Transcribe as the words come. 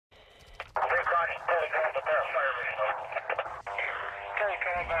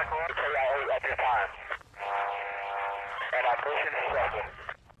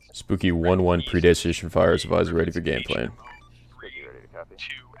Spooky 1-1 predestination fires. Advisor ready for game plan.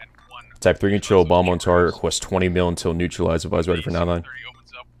 Type 3 control, bomb on target, request 20 mil until neutralized. Advisor ready for 9-9.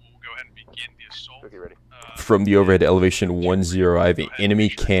 From the overhead elevation 10, I have an enemy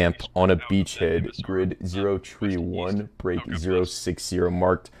camp on a beachhead, grid 031, break 060,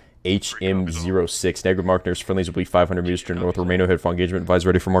 marked HM06. Negative mark, nearest friendlies will be 500 meters to the north. Remain ahead for engagement. Advise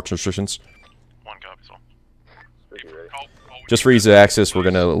ready for marks restrictions. Just for ease of access, we're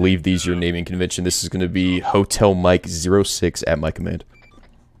going to leave these your naming convention. This is going to be Hotel Mike 06 at my command.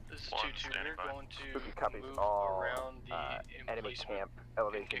 This is 2-2. We're going to move around the enemy camp,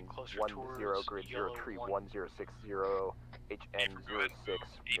 elevation 10, grid 03160, HN06,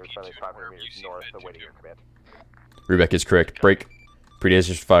 nearest friendly 500 meters north, awaiting your command. Rebecca is correct. Break.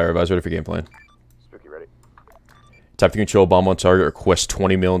 Predestination fire. Advise ready for game plan. Spooky ready. Type 3 control, bomb on target, request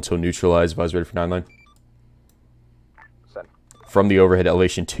 20 mil until neutralized. Advise ready for 9-9. From the overhead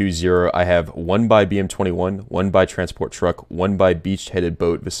elevation 20, I have 1 by BM21, 1 by transport truck, 1 by beach-headed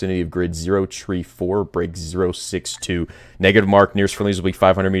boat, vicinity of grid 034, break 062. Negative mark, nearest friendlies will be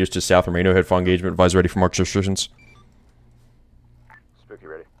 500 meters to south. Remain ahead for engagement. Advise ready for marks restrictions. Spooky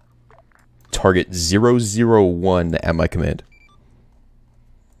ready. Target 001 at my command.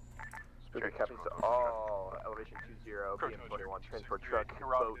 Spooky copies all, elevation 20, BM21, transport truck,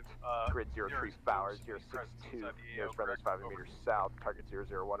 boat, grid 03, Bowers, 062, nearest friendlies 500 meters south, target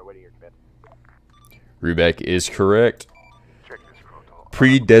 001, awaiting your command. Rebecca is correct.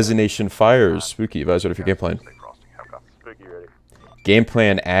 Predesignation fires. Spooky, advise ready for game plan. Spooky ready. Game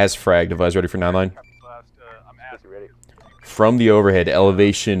plan as fragged. Advise ready for 9-9. Spooky ready. From the overhead,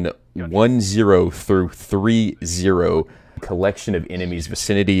 elevation 10 through 30, collection of enemies,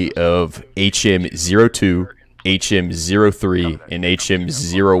 vicinity of HM02, HM03, and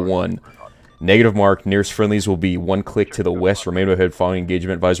HM01. Negative mark, nearest friendlies will be 1 click to the west. Remain ahead following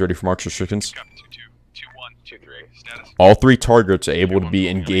engagement. Advise ready for marks restrictions. All 3 targets are able to be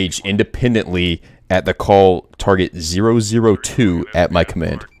engaged independently at the call target 002 at my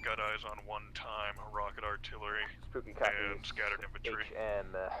command. Got eyes on 1 time, rocket artillery, Spooky copy. and scattered infantry.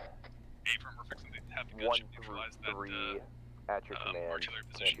 HM 1-3 at your command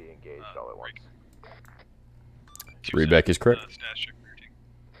can be engaged all at once. Rebecca is correct.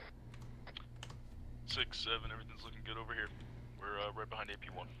 6-7, everything's looking good over here. We're right behind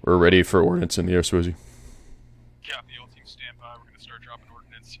AP1. We're ready for ordnance in the air, Swizzy. Copy, all teams stand by. We're going to start dropping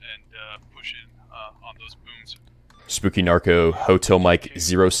ordnance and push in on those booms. Spooky Narco, Hotel Mike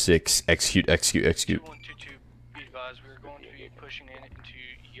 06, execute, execute, execute. 2122, be advised, we're going to be pushing in into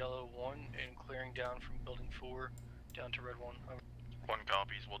yellow 1 and clearing down from building 4 down to red 1. 1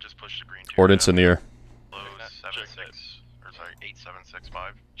 copies, we'll just push the green 2. Ordnance in the air. Low 76, or sorry,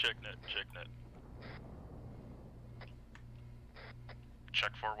 8765. Check net, check net.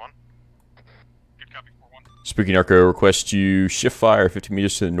 Check 4-1. Good copy, 4-1. Spooky Narco, request you shift fire 50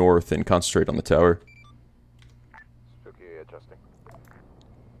 meters to the north and concentrate on the tower. Spooky adjusting.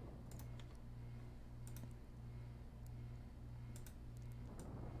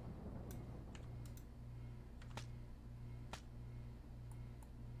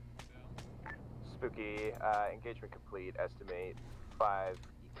 Spooky, engagement complete, estimate 5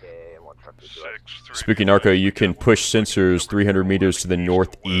 EK and 1 truck to do it. Spooky Narco, you can push sensors 300 meters to the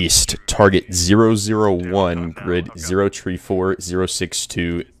northeast. Target 001, grid 034,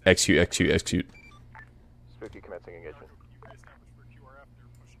 062. Execute, execute, execute. Spooky commencing engagement.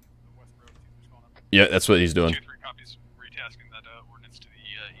 Yeah, that's what he's doing. 2-3 copies, retasking that ordnance to the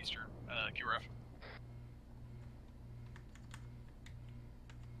eastern QRF.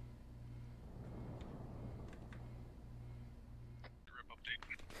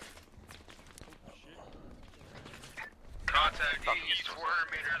 Contact east,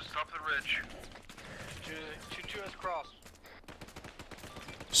 400 meters, top of the ridge. 2-2 cross.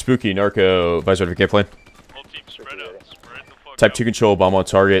 Spooky Narco, advise ready for game plan. Whole team spread out, spread the fuck Type out. 2 control, bomb on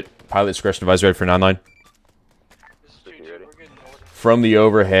target. Pilot discretion, advise ready for 9-9. This is 2-2, we're getting north. From the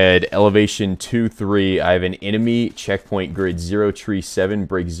overhead, elevation 2-3, I have an enemy checkpoint grid 037,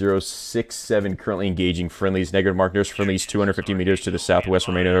 break 067, currently engaging friendlies. Negative mark, nearest friendlies 250 meters to the southwest.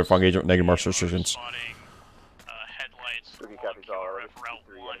 Remain ahead for engagement. Negative mark restrictions. Spooky copies all, Route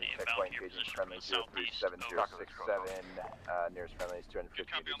 3 enemy checkpoint engaging friendly 037-067, nearest friendlies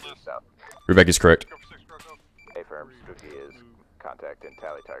 250 meters to the south. Rebecca's correct. Affirm, Spooky is contact and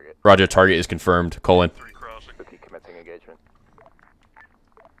tally target. Roger, target is confirmed. Colon. Spooky commencing engagement.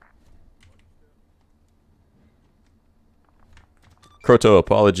 Croto,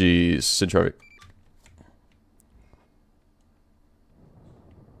 apologies. Centrovic.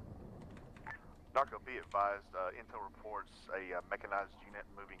 advised, intel reports a mechanized unit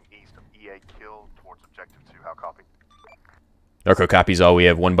moving east of EA Kill towards objective 2. How copy? Narco copies all. We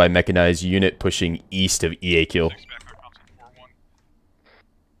have one by mechanized unit pushing east of EA Kill.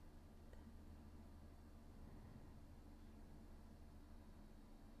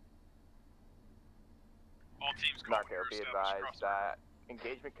 Narco, be advised,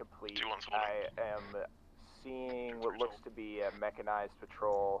 engagement complete. I am seeing what looks to be a mechanized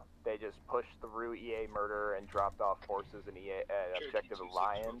patrol. They just pushed through EA Murder and dropped off forces in EA objective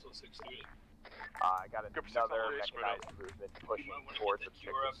Lion. I got another mechanized movement pushing towards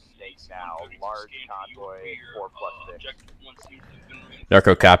objective Snake now. Large convoy, 4+6.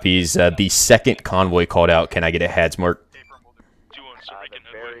 Narco copies. The second convoy called out. Can I get a HADS mark? They're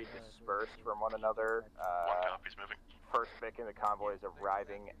very dispersed from one another. First pick in the convoy is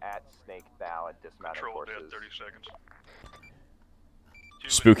arriving at Snake now and dismounting forces. 30 seconds.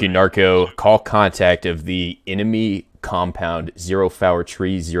 Spooky Narco, call contact of the enemy compound 0 Flower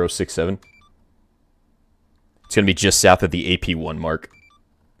Tree 067. It's going to be just south of the AP1 mark.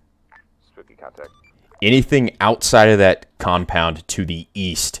 Spooky contact. Anything outside of that compound to the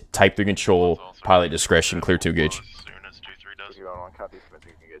east, type 3 control, pilot discretion, clear to engage.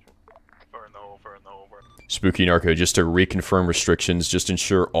 Spooky Narco, just to reconfirm restrictions, just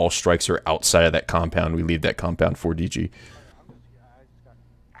ensure all strikes are outside of that compound. We leave that compound for DG.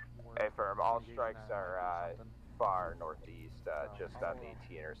 Hey, firm, all strikes are far northeast, just on the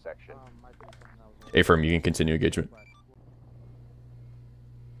T intersection. Hey, firm, you can continue engagement.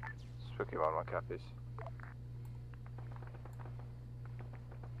 Spooky 1-1 copies.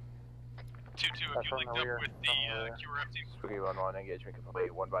 2-2, if you linked up with the QRF team. Spooky 1-1, engagement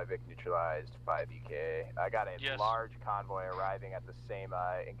complete. 1 by Vic neutralized, 5 EK. I got a large convoy arriving at the same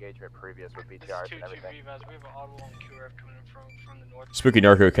engagement previous with BTRs and everything. We have an audible on QRF coming in from the north. Spooky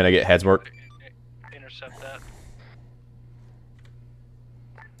Narco, can I get HADS mark? Intercept that.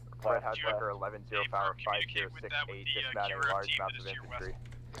 Red House Record 11-0 power 5068, dismounting large amounts of infantry.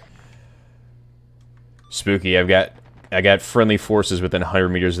 Spooky, I got friendly forces within 100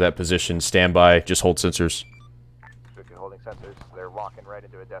 meters of that position. Stand by. Just hold sensors. Spooky holding sensors. They're walking right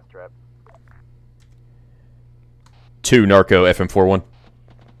into a death trap. 2 Narco FM41.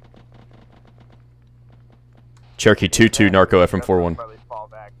 Cherokee 2-2 Narco FM41.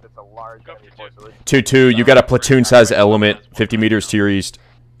 2-2. You got a platoon size element 50 meters to your east.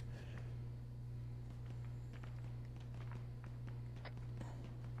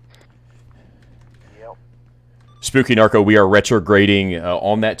 Spooky Narco, we are retrograding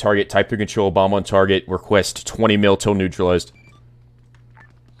on that target. Type 3 control, bomb on target. Request 20 mil till neutralized.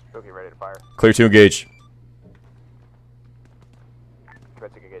 Spooky ready to fire. Clear to engage.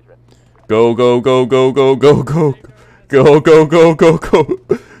 Commencing engagement. Go, go, go, go, go, go, go. Go, go, go, go, go.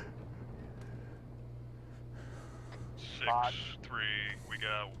 6-3, we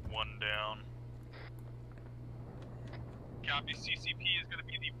got 1 down. Copy, CCP is going to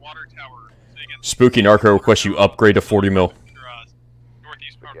be the water tower. Spooky Narco requests you upgrade to 40 mil.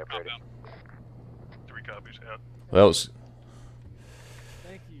 Northeast power compound. 3 copies out. That was...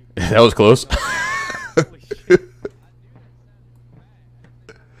 that was close.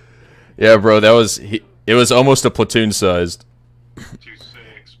 Yeah, bro, that was... it was almost a platoon sized. 2-6,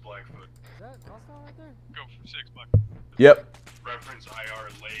 Blackfoot. Is that hostile right there? Go for 6, Blackfoot. Yep. Reference IR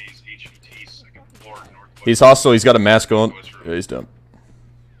Lays, HVT, 2nd floor, northwest. He's hostile, he's got a mask on. Yeah, he's done.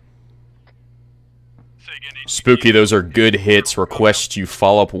 Spooky, those are good hits. Request you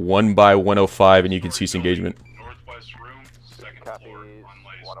follow up 1 by 105 and you can cease engagement. Northwest room, 2nd Copies, floor,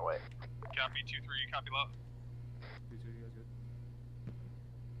 unlicensed. 1 away. Copy, 2-3, copy loud.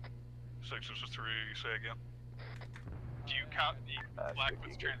 6 is 3, say again. Do you copy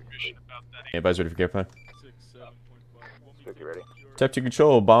Blackwood's transmission about that? Anybody's ready for campfire? Spooky ready. Type 2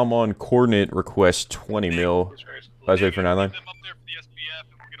 control, bomb on coordinate, request 20 mil. Guys ready for 9-line?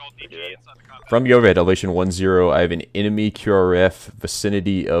 From the overhead, elevation 10, I have an enemy QRF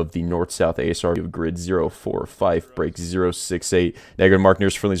vicinity of the north-south ASR of grid 045, break 068. Negative mark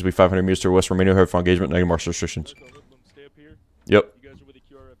nearest friendlies will be 500 meters to the west. Remaining have for engagement, negative mark restrictions. Yep.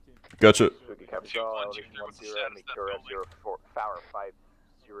 Gotcha. Spooky copies all, elevation 10, enemy QRF 04, Power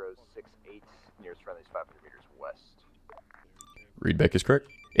 5068, nearest friendlies 500 meters west. Readback is correct.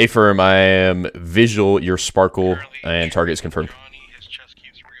 A firm, I am visual, your sparkle, and target is confirmed.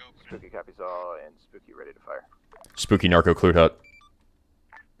 Spooky copies all, and Spooky ready to fire. Spooky Narco cleared hut.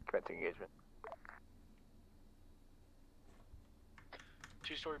 Commencing engagement.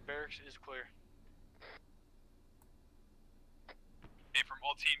 2-story barracks is clear. Hey, from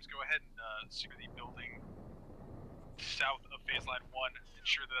all teams, go ahead and secure the building south of phase line 1,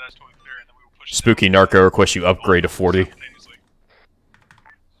 ensure that that's totally clear, and then we will push. Spooky Narco requests you upgrade to 40. Simultaneously.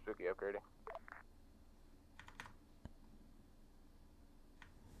 Spooky upgrading.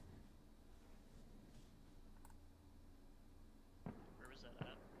 Where was that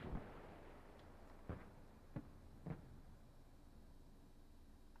at?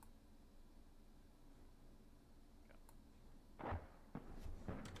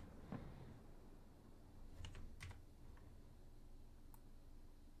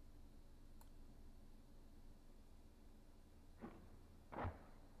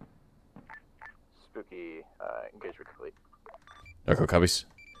 Spooky, engagement complete. Narco copies.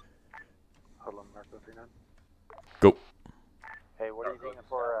 Hold on, Marco 39. Go. Hey, what are you thinking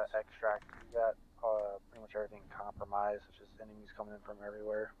for extract? You got pretty much everything compromised. It's just enemies coming in from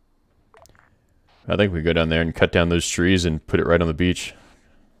everywhere. I think we go down there and cut down those trees and put it right on the beach.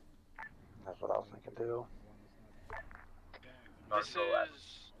 That's what I was thinking too. This is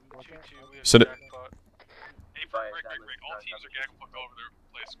 2-2. We have Send it. jackpot. Hey, break. All teams are gag plugged all over their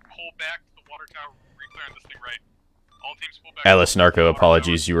place. Pull back to the water tower, re-clearing this thing right. All teams pull back. Alice Narco,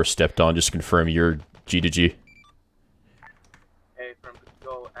 apologies, you were stepped on. Just confirm you're G to G. Hey, from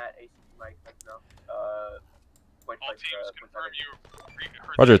go at ACT Mike, no. All teams confirm you.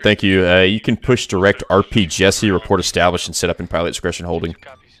 Roger, thank you. You can push direct RP Jesse, report established, and set up in pilot discretion holding.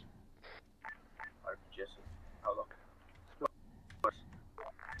 Copies. RP Jesse. How long?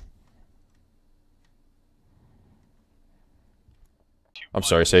 I'm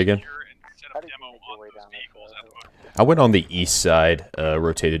sorry, say again? How did you make your way down this? I went on the east side,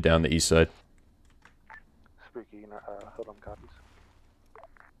 rotated down the east side. Spooky, hold on, copies.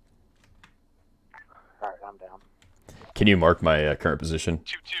 Alright, I'm down. Can you mark my current position 2-2.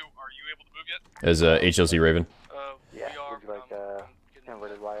 Are you able to move yet? as HLZ Raven? Yeah, We are. would you like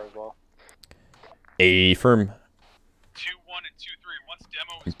inverted wire as well? Affirm. 2-1 and 2-3. Once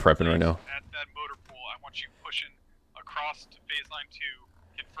demo I'm is prepping right now. at that motor pool, I want you pushing across to phase line 2.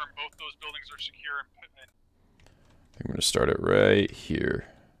 Confirm both those buildings are secure and I'm going to start it right here.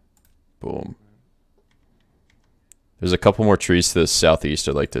 Boom. There's a couple more trees to the southeast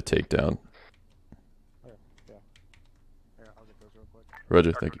I'd like to take down.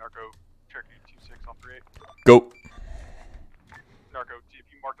 Roger, thank you. Narco, Cherokee 2-6 on 3-8. Go. Narco, if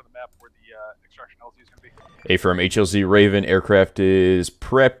you mark on the map where the extraction LZ is going to be. Affirm, HLZ Raven. Aircraft is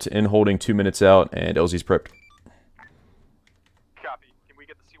prepped and holding 2 minutes out, and LZ's prepped. Copy. Can we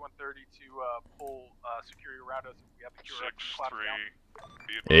get the C-130 to pull security around us if we have the QRF clap down?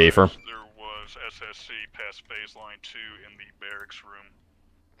 6-3. Affirm. There was SSC past phase line 2 in the barracks room.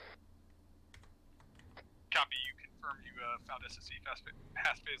 Copy. You confirm you found SSC past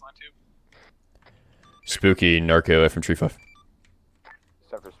phase line 2? Spooky, Narco, FM Tree 5.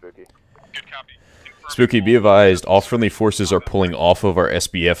 Except for Spooky. Good copy. Confirm Spooky, you be advised, all friendly forces are pulling off of our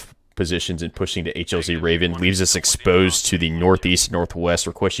SBF positions and pushing to HLZ Raven. Leaves us exposed to the northeast-northwest.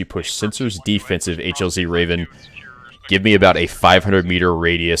 Request you push sensors defensive HLZ Raven. Give me about a 500-meter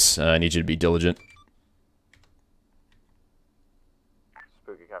radius. I need you to be diligent.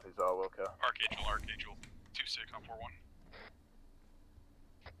 Spooky copies all Wilco. Archangel 2-6 on 4-1.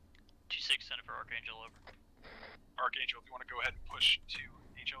 2-6, send it for Archangel, over. Archangel, if you want to go ahead and push to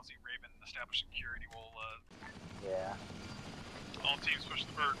HLZ Raven, establish security, we'll Yeah. all teams push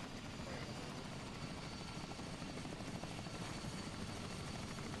the bird.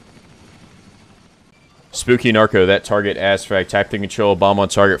 Spooky Narco, that target ASFAC, tactic control, bomb on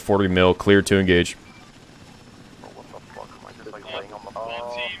target, 40 mil, clear to engage. What the fuck am I just like All, laying on the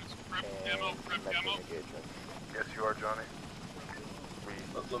all teams, prep demo, prep demo. Engagement. Yes, you are, Johnny. We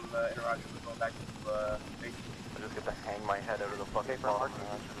Muslim interaction was going back to base. I just get to hang my head out of the fucking bar.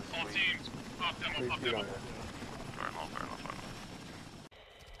 All teams, pop demo, pop demo. Fair enough, fair enough, fair enough.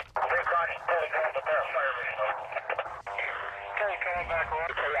 Okay, coming back on.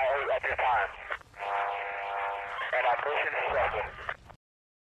 Okay, I'll at your time. And I'm pushing the second.